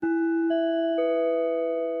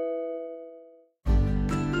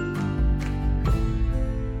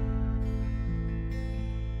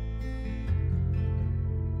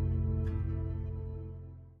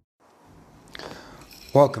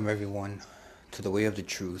Welcome, everyone, to The Way of the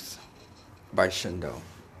Truth by Shindo.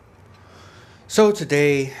 So,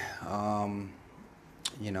 today, I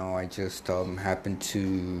just happened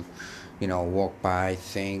to, walk by, I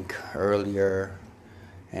think, earlier,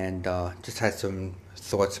 and just had some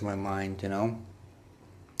thoughts in my mind.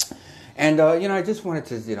 And, I just wanted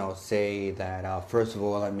to, say that, first of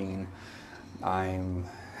all, I'm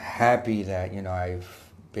happy that, I've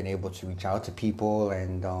been able to reach out to people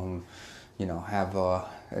and, have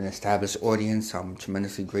an established audience. I'm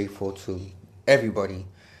tremendously grateful to everybody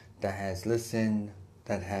that has listened,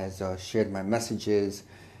 that has shared my messages,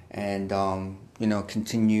 and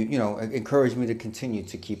continue, encourage me to continue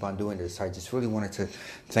to keep on doing this. I just really wanted to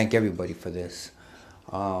thank everybody for this.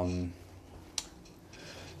 I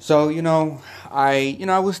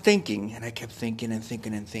was thinking, and I kept thinking and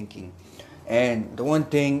thinking and thinking. And the one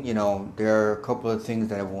thing, there are a couple of things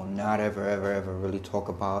that I will not ever, ever, ever really talk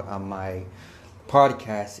about on my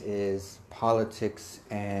podcast is politics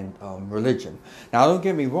and religion. Now, don't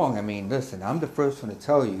get me wrong. Listen, I'm the first one to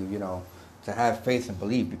tell you, to have faith and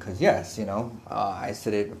believe because, yes, I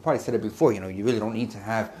said it, I probably said it before, you really don't need to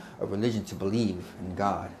have a religion to believe in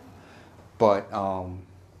God. But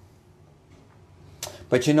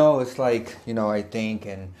it's like, I think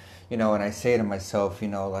and I say to myself,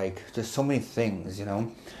 like just so many things,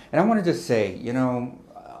 And I want to just say,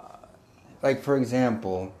 like for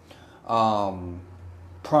example,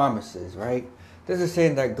 promises, right? There's a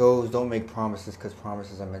saying that goes, don't make promises because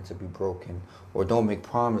promises are meant to be broken. Or don't make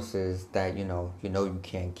promises that, you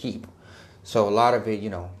can't keep. So a lot of it,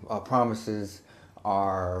 promises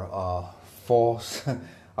are false,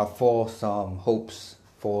 are false hopes,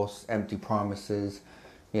 false empty promises.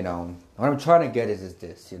 What I'm trying to get is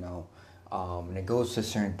this, and it goes to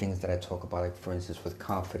certain things that I talk about, like for instance, with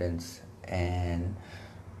confidence and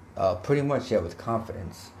pretty much, with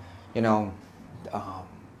confidence, um,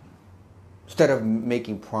 instead of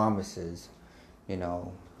making promises,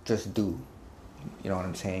 just do, you know what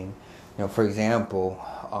I'm saying? For example,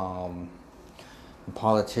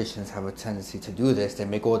 politicians have a tendency to do this. They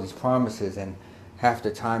make all these promises and half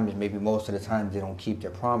the time, maybe most of the time, they don't keep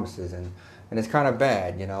their promises. And it's kind of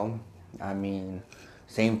bad,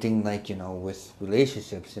 Same thing like, with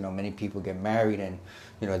relationships, many people get married and,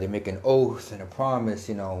 they make an oath and a promise,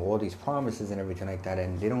 all these promises and everything like that,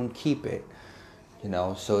 and they don't keep it,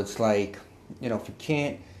 So it's like, if you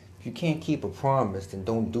can't keep a promise, then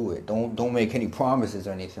don't do it. Don't make any promises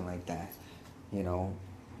or anything like that,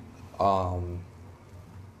 Um,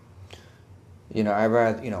 I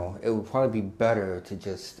rather, it would probably be better to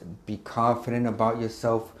just be confident about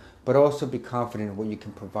yourself, but also be confident in what you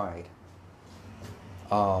can provide.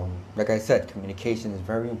 Like I said, communication is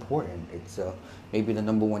very important. It's maybe the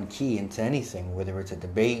number one key into anything, whether it's a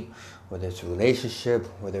debate, whether it's a relationship,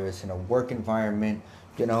 whether it's in a work environment,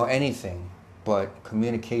 anything. But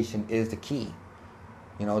communication is the key.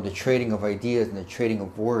 The trading of ideas and the trading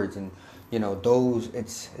of words and,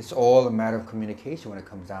 it's all a matter of communication when it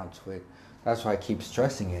comes down to it. That's why I keep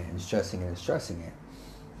stressing it and stressing it and stressing it.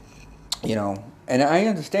 And I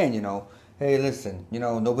understand, hey, listen,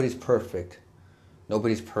 nobody's perfect.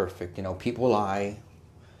 Nobody's perfect. People lie.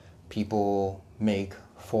 People make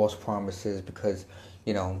false promises because,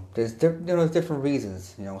 there's different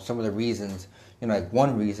reasons. Some of the reasons, like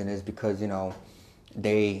one reason is because,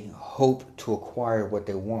 they hope to acquire what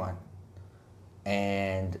they want.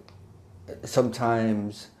 And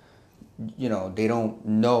sometimes, they don't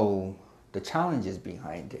know the challenges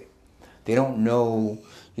behind it. They don't know,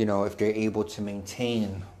 if they're able to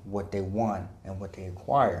maintain what they want and what they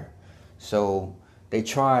acquire. So they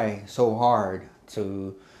try so hard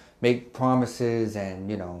to make promises and,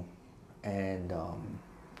 and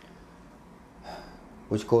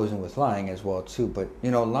which goes in with lying as well too. But,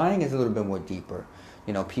 lying is a little bit more deeper.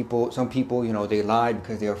 Some people, they lie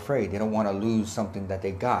because they're afraid. They don't want to lose something that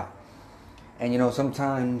they got. And,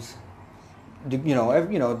 sometimes,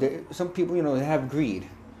 some people, they have greed.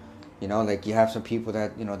 Like you have some people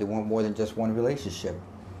that, they want more than just one relationship.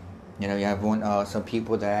 You have some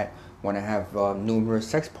people that want to have numerous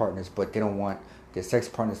sex partners, but they don't want their sex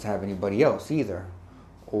partners to have anybody else either.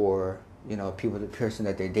 Or, the person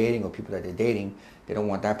that they're dating or people that they're dating, they don't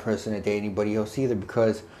want that person to date anybody else either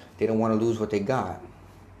because they don't want to lose what they got.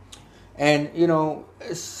 And,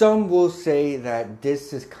 some will say that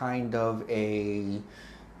this is kind of an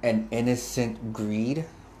innocent greed,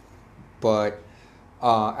 but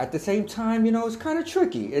at the same time, it's kind of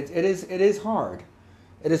tricky. It is hard.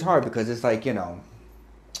 It is hard because it's like,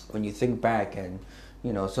 when you think back and,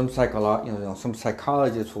 some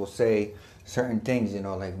psychologists will say certain things,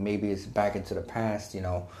 like maybe it's back into the past,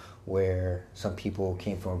 where some people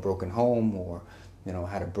came from a broken home or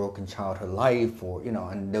had a broken childhood life, or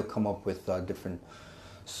and they'll come up with different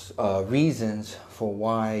reasons for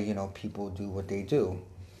why people do what they do.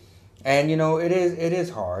 And it is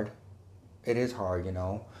hard. It is hard.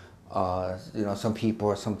 Some people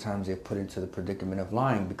are sometimes they're put into the predicament of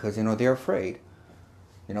lying because they're afraid.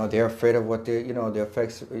 They're afraid of what their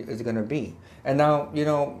effects is going to be. And now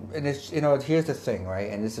and it's here's the thing, right?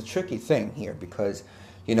 And it's a tricky thing here because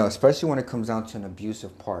especially when it comes down to an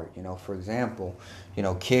abusive part. For example,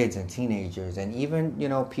 kids and teenagers, and even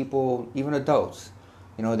people, even adults.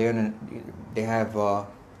 They have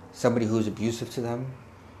somebody who's abusive to them,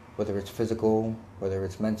 whether it's physical, whether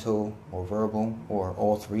it's mental or verbal, or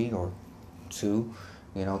all three or two,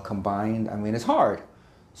 combined. I mean, it's hard.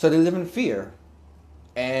 So they live in fear.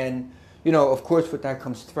 And, of course, with that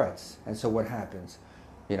comes threats. And so what happens?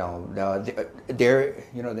 They have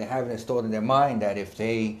it installed in their mind that if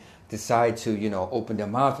they decide to, open their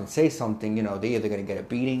mouth and say something, they're either going to get a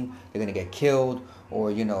beating, they're going to get killed,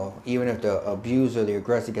 or, even if the abuser, the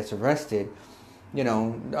aggressor gets arrested,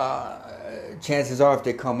 chances are if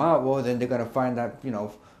they come out, well, then they're going to find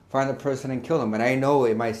the person and kill them. And I know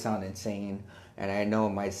it might sound insane, and I know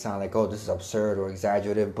it might sound like, oh, this is absurd or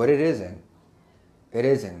exaggerative, but it isn't. It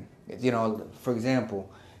isn't. For example,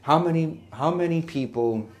 how many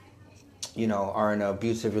people, are in an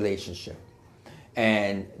abusive relationship,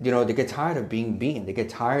 and they get tired of being beaten. They get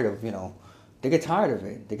tired of they get tired of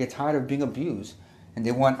it. They get tired of being abused, and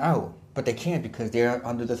they want out, but they can't because they're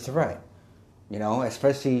under the threat.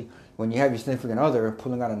 Especially when you have your significant other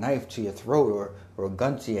pulling out a knife to your throat or a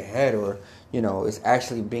gun to your head, or it's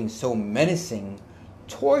actually being so menacing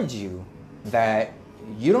towards you that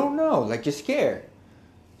you don't know, like you're scared.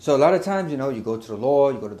 So a lot of times, you go to the law,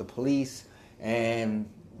 you go to the police, and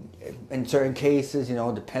in certain cases,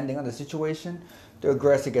 depending on the situation, the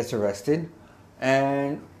aggressor gets arrested.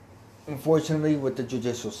 And unfortunately, with the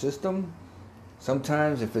judicial system,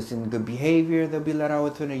 sometimes if it's in good behavior, they'll be let out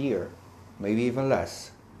within a year, maybe even less.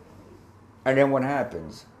 And then what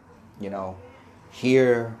happens?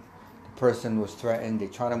 Here, the person was threatened, they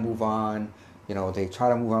try to move on, they try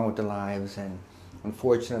to move on with their lives, and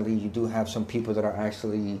unfortunately, you do have some people that are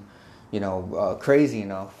actually, crazy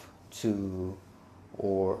enough to,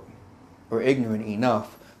 or ignorant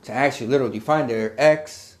enough to actually literally find their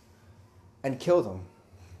ex and kill them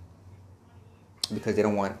because they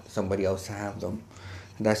don't want somebody else to have them.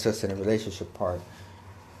 And that's just in a relationship part.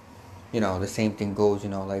 The same thing goes,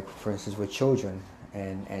 like for instance with children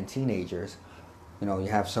and teenagers. You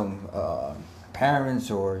have some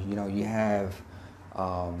parents, or you have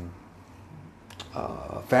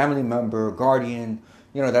family member, guardian,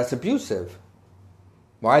 that's abusive.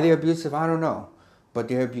 Why they're abusive, I don't know. But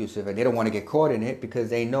they're abusive, and they don't want to get caught in it because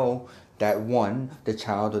they know that, one, the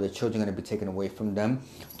child or the children are going to be taken away from them.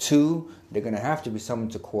 Two, they're going to have to be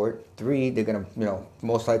summoned to court. Three, they're going to,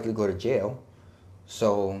 most likely go to jail.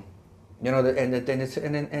 So, and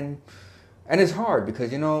it's hard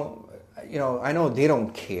because, I know they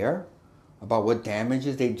don't care about what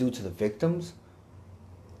damages they do to the victims.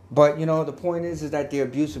 But, the point is that they're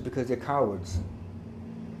abusive because they're cowards.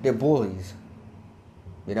 They're bullies.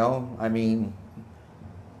 I mean,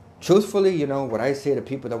 truthfully, what I say to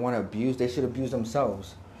people that want to abuse, they should abuse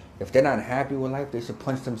themselves. If they're not happy with life, they should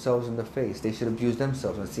punch themselves in the face. They should abuse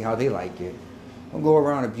themselves and see how they like it. Don't go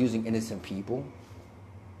around abusing innocent people.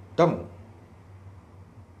 Don't.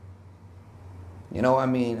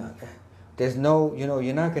 There's no,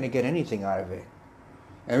 you're not going to get anything out of it.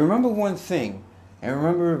 And remember one thing. And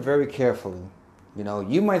remember very carefully,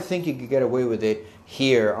 you might think you could get away with it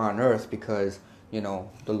here on earth because, the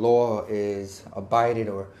law is abided,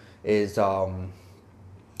 or is the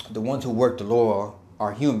ones who work the law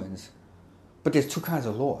are humans. But there's two kinds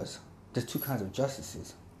of laws. There's two kinds of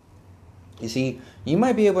justices. You see, you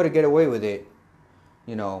might be able to get away with it,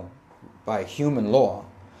 by human law.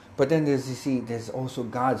 But then there's also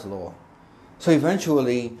God's law. So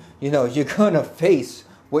eventually, you're going to face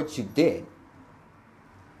what you did.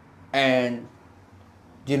 And,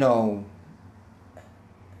 the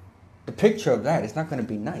picture of that is not going to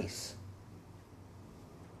be nice.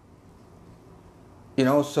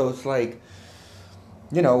 So it's like,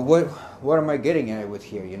 what am I getting at with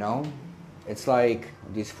here, It's like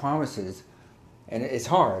these promises, and it's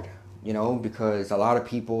hard, because a lot of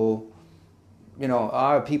people,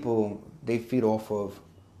 they feed off of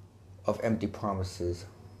empty promises.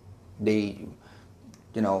 They,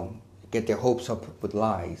 get their hopes up with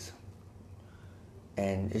lies.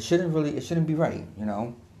 And it shouldn't be right,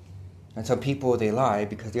 And some people, they lie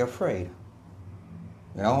because they're afraid.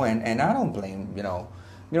 And I don't blame,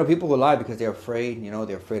 people who lie because they're afraid,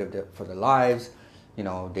 they're afraid for their lives.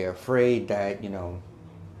 they're afraid that,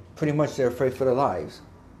 pretty much they're afraid for their lives.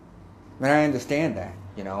 And I understand that,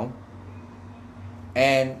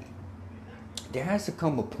 And there has to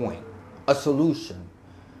come a point, a solution.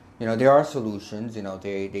 There are solutions.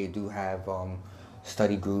 They do have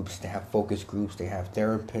study groups, they have focus groups, they have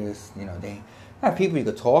therapists, they have people you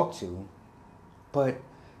could talk to. But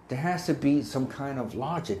there has to be some kind of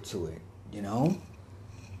logic to it,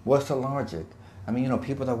 What's the logic? I mean,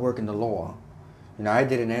 people that work in the law. I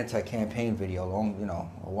did an anti-campaign video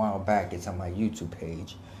a while back. It's on my YouTube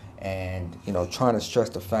page. And, trying to stress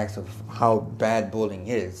the facts of how bad bullying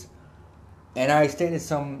is. And I stated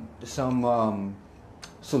some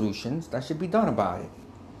solutions that should be done about it.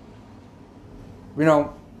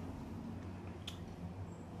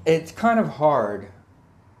 It's kind of hard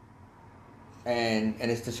and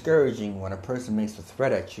it's discouraging when a person makes a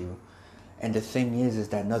threat at you. And the thing is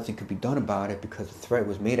that nothing could be done about it because the threat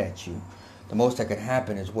was made at you. The most that could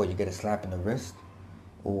happen is you get a slap in the wrist,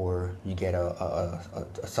 or you get a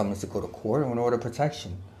summons to go to court or an order of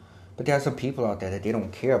protection. But there are some people out there that they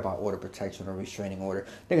don't care about order of protection or restraining order.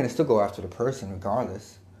 They're going to still go after the person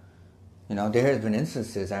regardless. There has been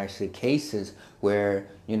instances, actually, cases where,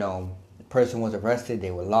 the person was arrested,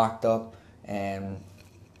 they were locked up, and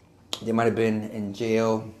they might have been in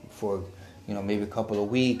jail for, maybe a couple of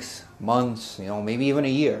weeks, months, maybe even a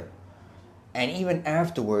year. And even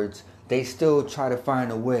afterwards, they still try to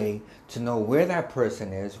find a way to know where that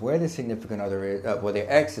person is, where their significant other is, where their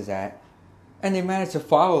ex is at, and they manage to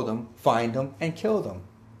follow them, find them, and kill them.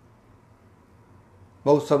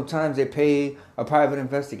 Sometimes they pay a private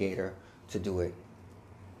investigator to do it.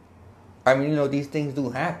 I mean, these things do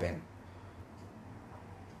happen.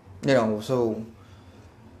 So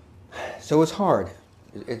it's hard.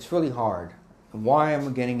 It's really hard. Why am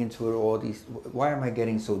I getting into it? Why am I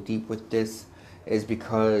getting so deep with this? Is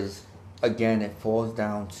because, again, it falls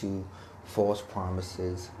down to false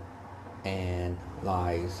promises and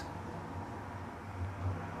lies.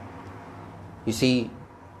 You see,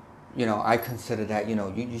 I consider that,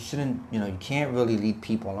 you shouldn't, you can't really lead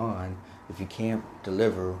people on if you can't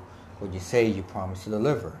deliver what you say you promise to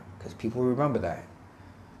deliver, because people remember that.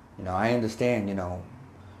 I understand,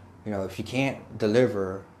 if you can't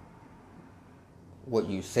deliver what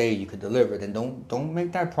you say you could deliver, then don't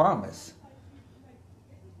make that promise.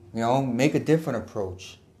 Make a different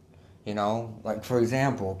approach. Like, for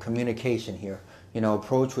example, communication here.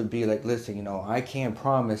 Approach would be like, listen, I can't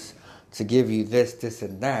promise to give you this, this,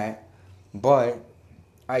 and that, but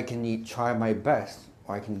I can try my best,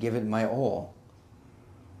 or I can give it my all.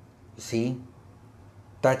 You see?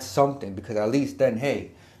 That's something, because at least then,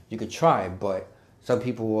 hey, you could try, but some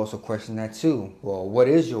people will also question that too. Well, what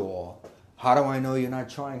is your all? How do I know you're not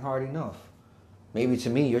trying hard enough? Maybe to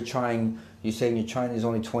me, you're saying you're trying is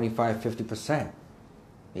only 25, 50%.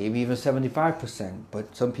 Maybe even 75%.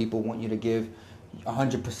 But some people want you to give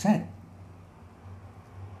 100%.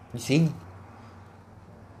 You see?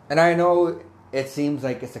 And I know it seems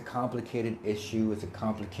like it's a complicated issue. It's a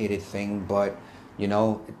complicated thing. But,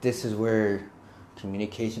 this is where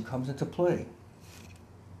communication comes into play.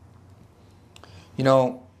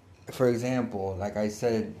 For example, like I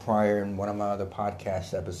said prior in one of my other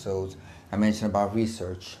podcast episodes, I mentioned about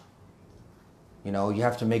research. You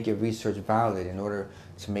have to make your research valid in order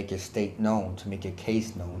to make your state known, to make your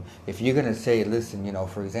case known. If you're going to say, listen,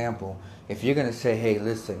 for example, if you're going to say, hey,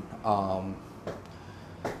 listen,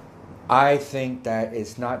 I think that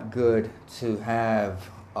it's not good to have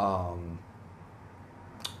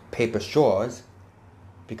paper straws,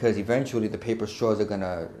 because eventually the paper straws are going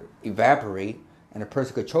to evaporate and a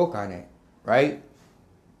person could choke on it, right?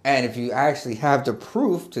 And if you actually have the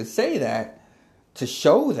proof to say that, to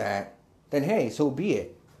show that, then hey, so be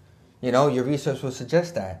it. Your research will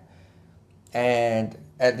suggest that. And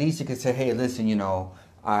at least you could say, hey, listen,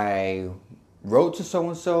 I wrote to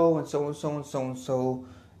so-and-so and so-and-so and so-and-so,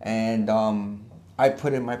 and I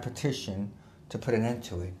put in my petition to put an end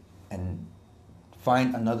to it and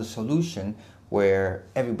find another solution where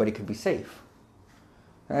everybody could be safe.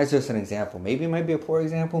 That's just an example. Maybe it might be a poor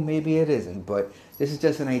example, maybe it isn't, but this is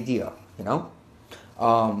just an idea,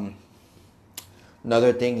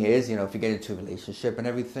 Another thing is, if you get into a relationship and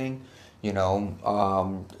everything,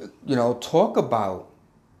 talk about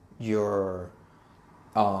your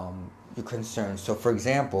concerns. So, for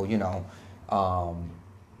example,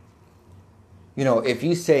 if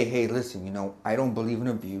you say, hey, listen, I don't believe in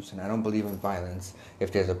abuse and I don't believe in violence.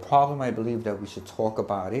 If there's a problem, I believe that we should talk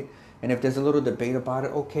about it. And if there's a little debate about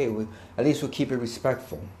it, okay, at least we'll keep it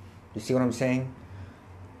respectful. You see what I'm saying?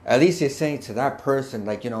 At least you're saying to that person,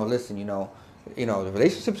 like, listen, the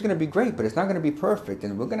relationship's going to be great, but it's not going to be perfect.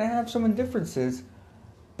 And we're going to have some differences.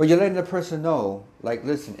 But you're letting the person know, like,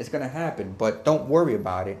 listen, it's going to happen, but don't worry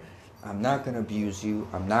about it. I'm not going to abuse you.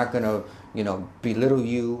 I'm not going to, belittle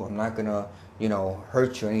you. I'm not going to,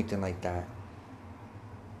 hurt you or anything like that.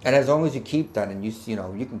 And as long as you keep that and you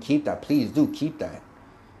can keep that, please do keep that.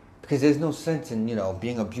 Because there's no sense in,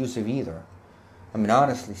 being abusive either. I mean,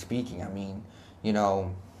 honestly speaking, I mean,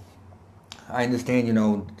 I understand,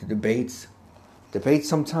 the debates. Debate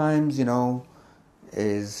sometimes,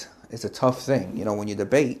 is a tough thing. When you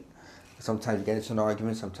debate, sometimes you get into an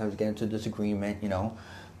argument, sometimes you get into a disagreement,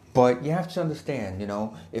 But you have to understand,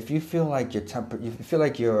 if you feel like your temper,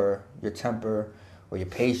 your temper or your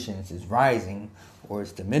patience is rising or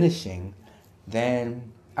it's diminishing,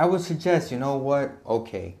 then I would suggest,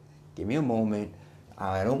 okay, give me a moment.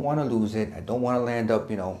 I don't want to lose it. I don't want to land up,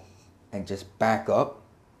 and just back up.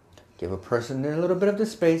 Give a person a little bit of the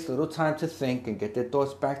space, a little time to think and get their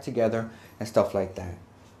thoughts back together and stuff like that.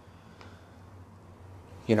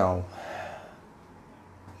 I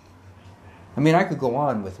mean, I could go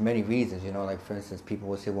on with many reasons, like for instance, people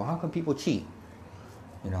will say, well, how come people cheat?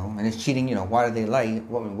 And it's cheating, why do they lie?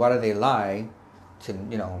 Why do they lie to,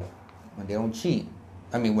 when they don't cheat?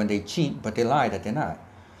 I mean, when they cheat, but they lie that they're not.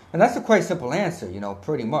 And that's a quite simple answer,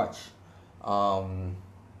 pretty much. And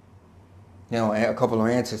a couple of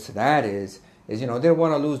answers to that is they don't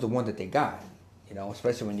want to lose the one that they got,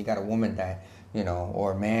 especially when you got a woman that,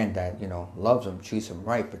 or a man that, loves them, treats them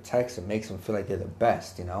right, protects them, makes them feel like they're the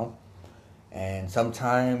best, And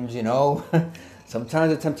sometimes,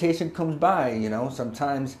 sometimes the temptation comes by,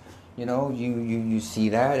 sometimes, you see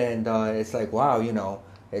that and it's like, wow,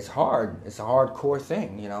 it's hard. It's a hardcore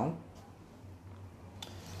thing, And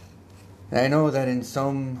I know that in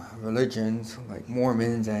some religions, like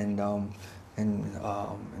Mormons and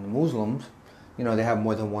Muslims, they have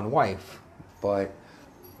more than one wife. But,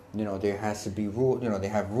 there has to be they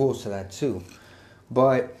have rules to that too.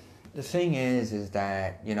 But the thing is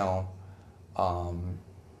that, the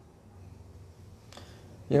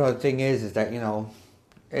thing is that,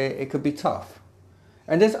 it could be tough.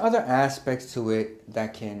 And there's other aspects to it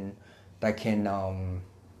that can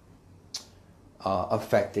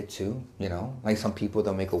affect it too, Like some people,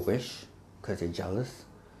 they'll make a wish because they're jealous.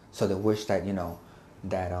 So they wish that,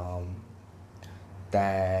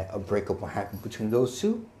 that a breakup will happen between those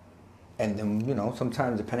two. And then,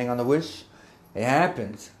 sometimes depending on the wish, it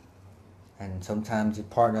happens. And sometimes the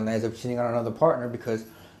partner lands up cheating on another partner because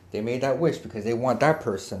they made that wish, because they want that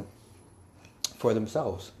person for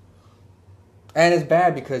themselves. And it's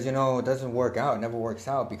bad because, it doesn't work out. It never works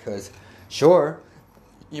out because, sure,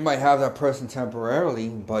 you might have that person temporarily,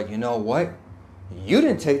 but you know what? You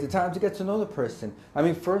didn't take the time to get to know the person. I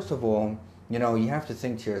mean, first of all, you have to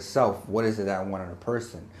think to yourself, what is it that I want in a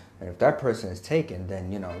person? And if that person is taken,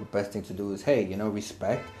 then, the best thing to do is, hey,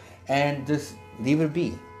 respect and just leave it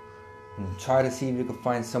be. And try to see if you can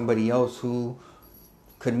find somebody else who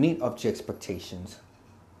could meet up to your expectations.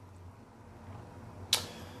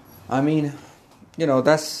 I mean,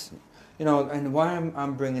 that's, and why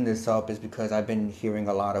I'm bringing this up is because I've been hearing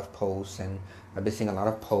a lot of posts and I've been seeing a lot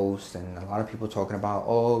of posts and a lot of people talking about,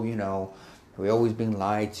 we're always being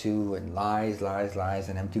lied to and lies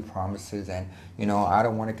and empty promises. And, I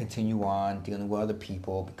don't want to continue on dealing with other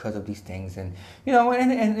people because of these things. And,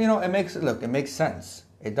 it makes sense.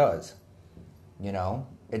 It does.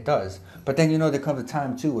 It does. But then, there comes a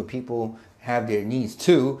time too where people have their needs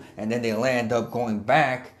too. And then they land up going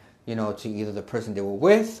back, to either the person they were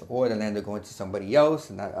with, or they land up going to somebody else.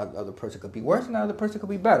 And that other person could be worse and that other person could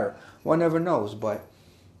be better. One never knows. But,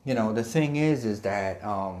 the thing is that,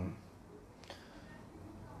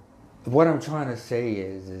 what I'm trying to say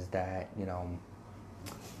is that,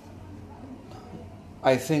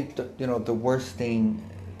 I think that, the worst thing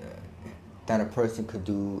that a person could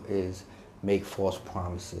do is make false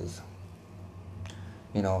promises.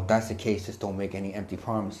 If that's the case, just don't make any empty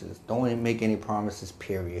promises. Don't make any promises,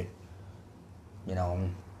 period.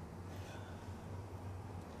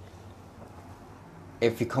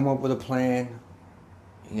 If you come up with a plan,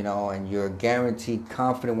 and you're guaranteed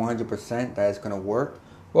confident 100% that it's going to work,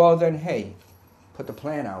 well then, hey, put the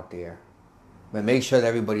plan out there. But make sure that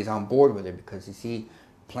everybody's on board with it, because you see,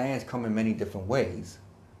 plans come in many different ways.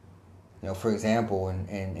 For example,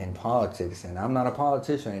 in politics, and I'm not a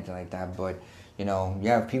politician or anything like that, but, you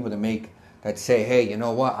have people that say, hey, you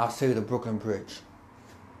know what, I'll save the Brooklyn Bridge.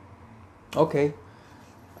 Okay,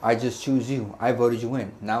 I just choose you. I voted you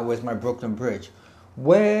in. Now where's my Brooklyn Bridge?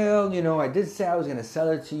 Well, I did say I was going to sell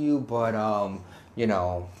it to you, but,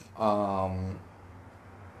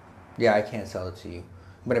 yeah, I can't sell it to you.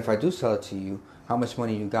 But if I do sell it to you, how much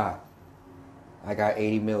money you got? I got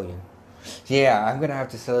 $80 million. Yeah, I'm gonna have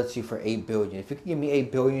to sell it to you for 8 billion. If you can give me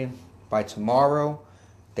 8 billion by tomorrow,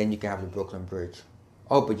 then you can have the Brooklyn Bridge.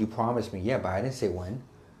 Oh, but you promised me. Yeah, but I didn't say when.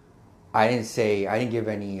 I didn't give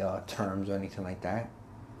any terms or anything like that.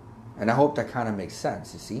 And I hope that kind of makes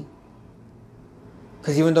sense, you see?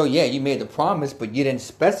 Because even though, yeah, you made the promise, but you didn't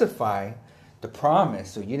specify the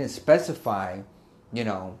promise, or you didn't specify, you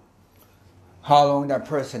know, how long that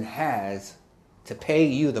person has to pay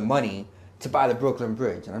you the money to buy the Brooklyn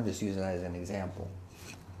Bridge. And I'm just using that as an example.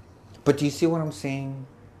 But do you see what I'm saying?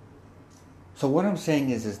 So what I'm saying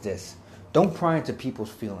is this. Don't pry into people's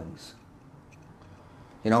feelings.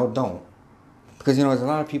 Don't. Because, there's a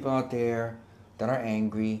lot of people out there that are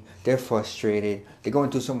angry. They're frustrated. They're going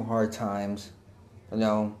through some hard times.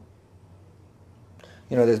 There's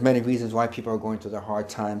many reasons why people are going through their hard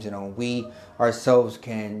times. We ourselves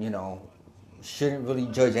shouldn't really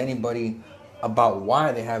judge anybody about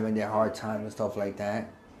why they're having their hard time and stuff like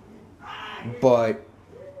that. But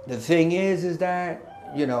the thing is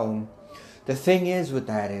that, the thing is with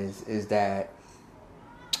that is that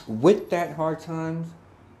with that hard times,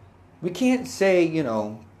 we can't say,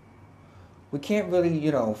 we can't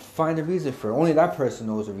really, find a reason for it. Only that person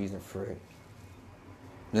knows the reason for it.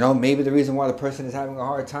 Maybe the reason why the person is having a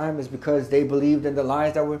hard time is because they believed in the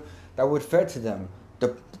lies that were fed to them,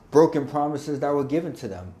 the broken promises that were given to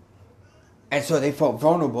them. And so they felt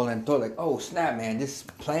vulnerable and thought like, oh, snap, man, this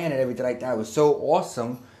plan and everything like that was so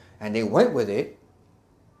awesome. And they went with it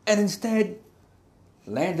and instead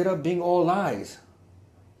landed up being all lies.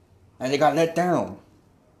 And they got let down.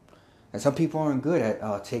 And some people aren't good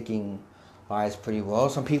at taking lies pretty well.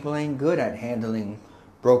 Some people ain't good at handling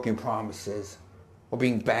broken promises or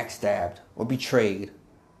being backstabbed or betrayed.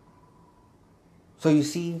 So you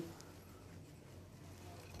see,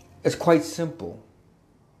 it's quite simple.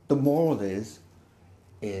 The moral is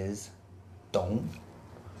don't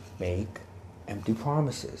make empty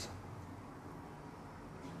promises.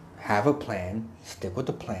 Have a plan, stick with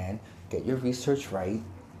the plan, get your research right,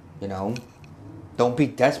 Don't be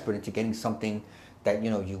desperate into getting something that,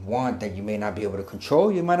 you want that you may not be able to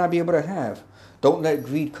control, you might not be able to have. Don't let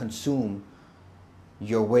greed consume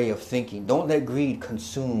your way of thinking. Don't let greed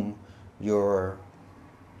consume your,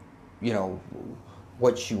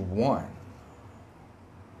 what you want.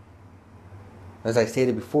 As I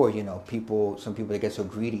stated before, some people, they get so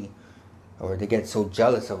greedy or they get so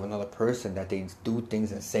jealous of another person that they do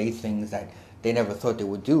things and say things that they never thought they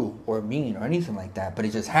would do or mean or anything like that. But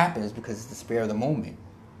it just happens because it's the spur of the moment.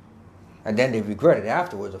 And then they regret it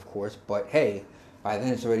afterwards, of course. But hey, by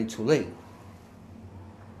then it's already too late.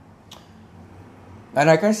 And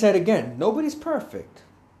like I said again, nobody's perfect.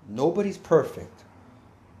 Nobody's perfect.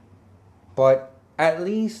 But at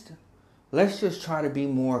least let's just try to be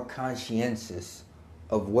more conscientious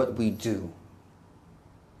of what we do.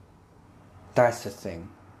 That's the thing.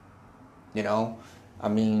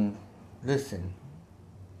 Listen,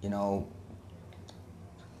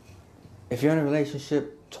 if you're in a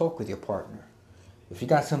relationship, talk with your partner. If you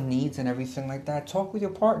got some needs and everything like that, talk with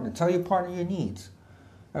your partner. Tell your partner your needs.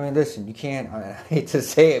 Listen, you can't, I hate to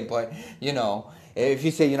say it, but, if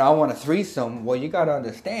you say, I want a threesome, well, you got to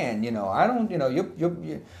understand, I don't,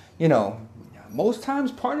 most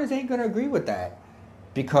times partners ain't going to agree with that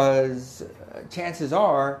because chances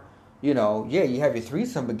are, you have your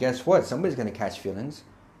threesome, but guess what? Somebody's going to catch feelings,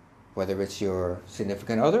 whether it's your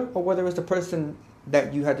significant other or whether it's the person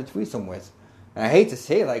that you had the threesome with. And I hate to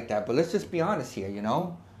say it like that, but let's just be honest here,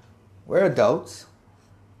 We're adults,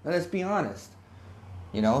 and let's be honest.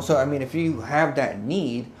 So if you have that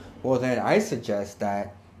need, well then I suggest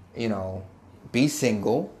that, be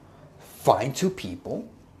single, find 2 people,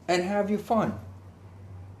 and have your fun.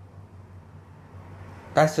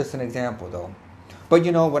 That's just an example though. But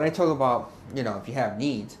when I talk about, if you have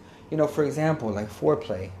needs, for example, like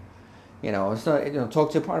foreplay, it's not,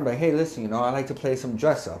 talk to your partner, like, hey, listen, I like to play some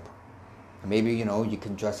dress up. Maybe, you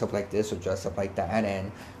can dress up like this or dress up like that,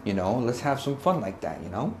 and, let's have some fun like that,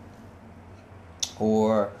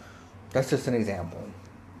 Or, that's just an example.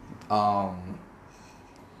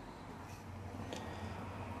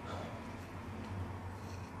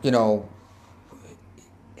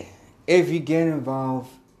 If you get involved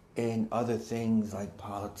in other things like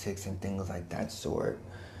politics and things like that sort,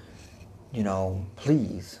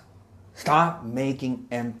 please stop making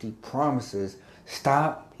empty promises.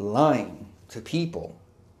 Stop lying to people.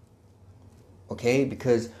 Okay?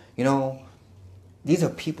 Because, these are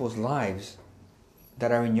people's lives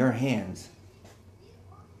that are in your hands.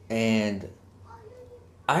 And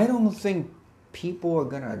I don't think people are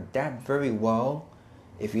going to adapt very well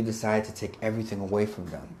if you decide to take everything away from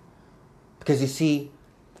them. Because you see,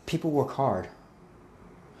 people work hard.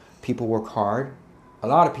 People work hard. A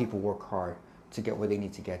lot of people work hard to get where they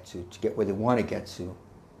need to get where they want to get to.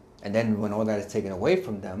 And then when all that is taken away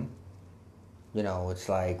from them, it's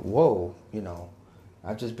like, whoa,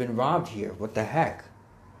 I've just been robbed here. What the heck?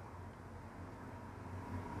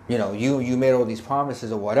 You made all these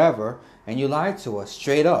promises or whatever, and you lied to us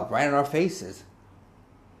straight up, right in our faces.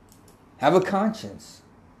 Have a conscience.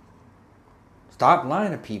 Stop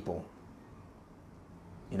lying to people.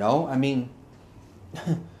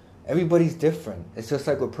 Everybody's different. It's just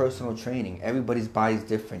like with personal training. Everybody's body's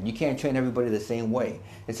different. You can't train everybody the same way.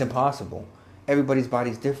 It's impossible. Everybody's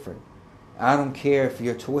body's different. I don't care if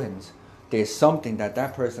you're twins. There's something that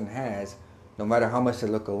person has, no matter how much they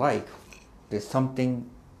look alike. There's something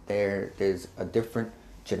there. There's a different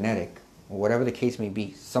genetic, or whatever the case may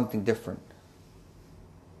be, something different.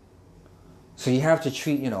 So you have to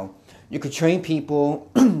treat, you could train people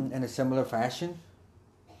in a similar fashion,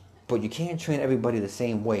 but you can't train everybody the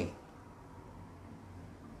same way.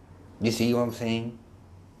 You see what I'm saying?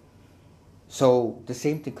 So the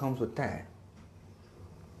same thing comes with that.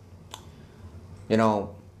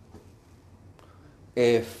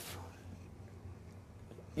 If,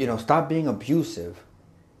 stop being abusive.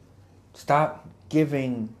 Stop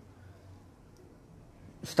giving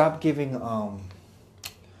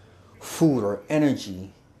food or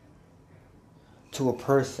energy to a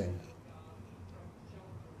person.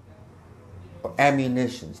 Or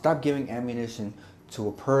ammunition. Stop giving ammunition to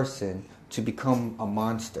a person to become a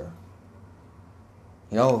monster.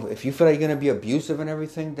 If you feel like you're going to be abusive and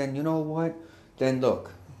everything, then you know what? Then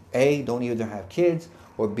look, A, don't either have kids,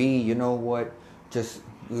 or B, you know what? Just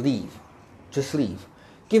leave. Just leave.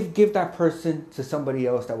 Give that person to somebody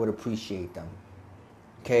else that would appreciate them.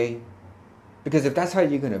 Okay? Because if that's how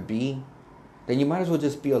you're going to be, then you might as well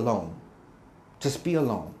just be alone. Just be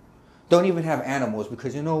alone. Don't even have animals,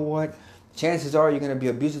 because you know what? Chances are you're going to be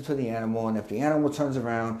abusive to the animal, and if the animal turns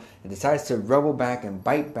around and decides to rebel back and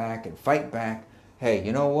bite back and fight back, hey,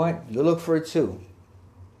 you know what? You'll look for it too.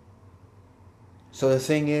 So the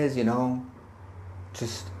thing is,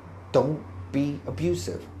 just don't be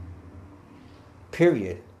abusive.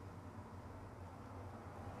 Period.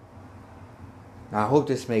 Now, I hope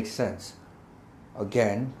this makes sense.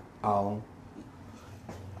 Again, I'll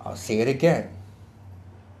say it again.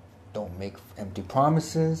 Don't make empty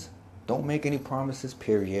promises. Don't make any promises,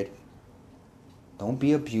 period. Don't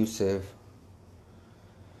be abusive.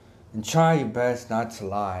 And try your best not to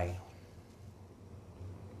lie.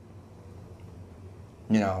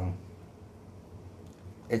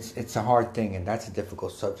 It's a hard thing, and that's a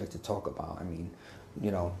difficult subject to talk about.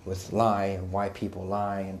 With lie and why people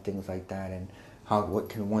lie and things like that, and what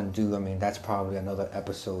can one do? That's probably another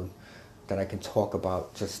episode that I can talk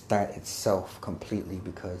about just that itself completely,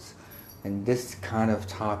 because in this kind of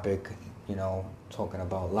topic, talking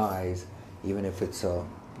about lies, even if it's and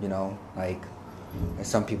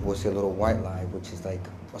some people would say a little white lie, which is like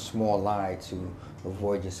a small lie to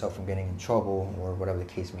avoid yourself from getting in trouble or whatever the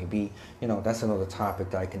case may be. That's another topic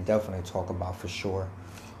that I can definitely talk about for sure.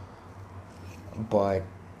 But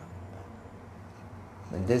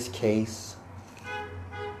in this case,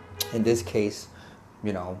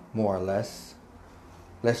 more or less,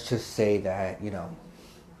 let's just say that,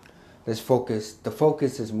 the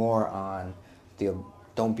focus is more on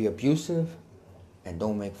don't be abusive and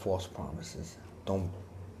don't make false promises. Don't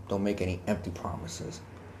make any empty promises.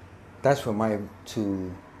 That's where my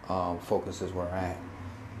two focuses were at.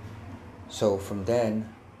 So from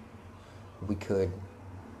then, we could,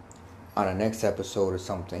 on a next episode or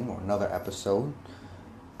something, or another episode,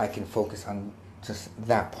 I can focus on just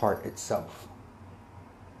that part itself.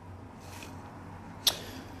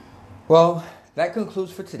 Well, that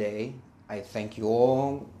concludes for today. I thank you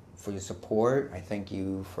all for your support. I thank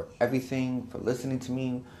you for everything, for listening to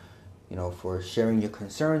me, for sharing your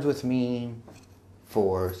concerns with me,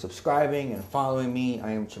 for subscribing and following me.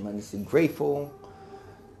 I am tremendously grateful.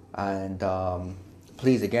 And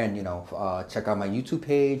please, again, check out my YouTube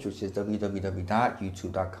page, which is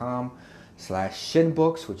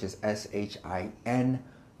www.youtube.com/shinbooks, which is SHINBOOKS.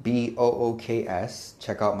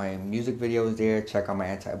 Check out my music videos there. Check out my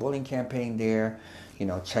anti-bullying campaign there.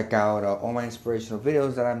 Check out all my inspirational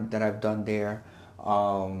videos that I've done there.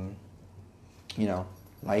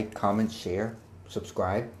 Like, comment, share,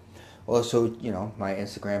 subscribe. Also, my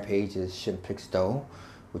Instagram page is Shinpicsdo,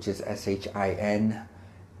 which is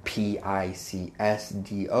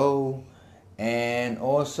SHINPICSDO, and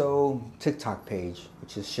also TikTok page,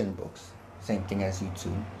 which is Shinbooks. Same thing as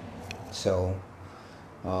YouTube. So,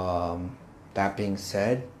 that being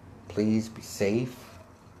said, please be safe.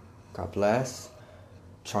 God bless.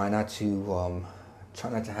 Try not to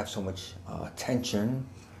have so much tension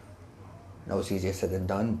I know it's easier said than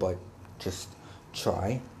done, but just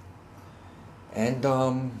try. And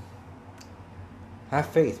have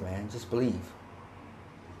faith, man. Just believe.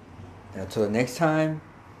 And until the next time,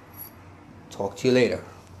 talk to you later.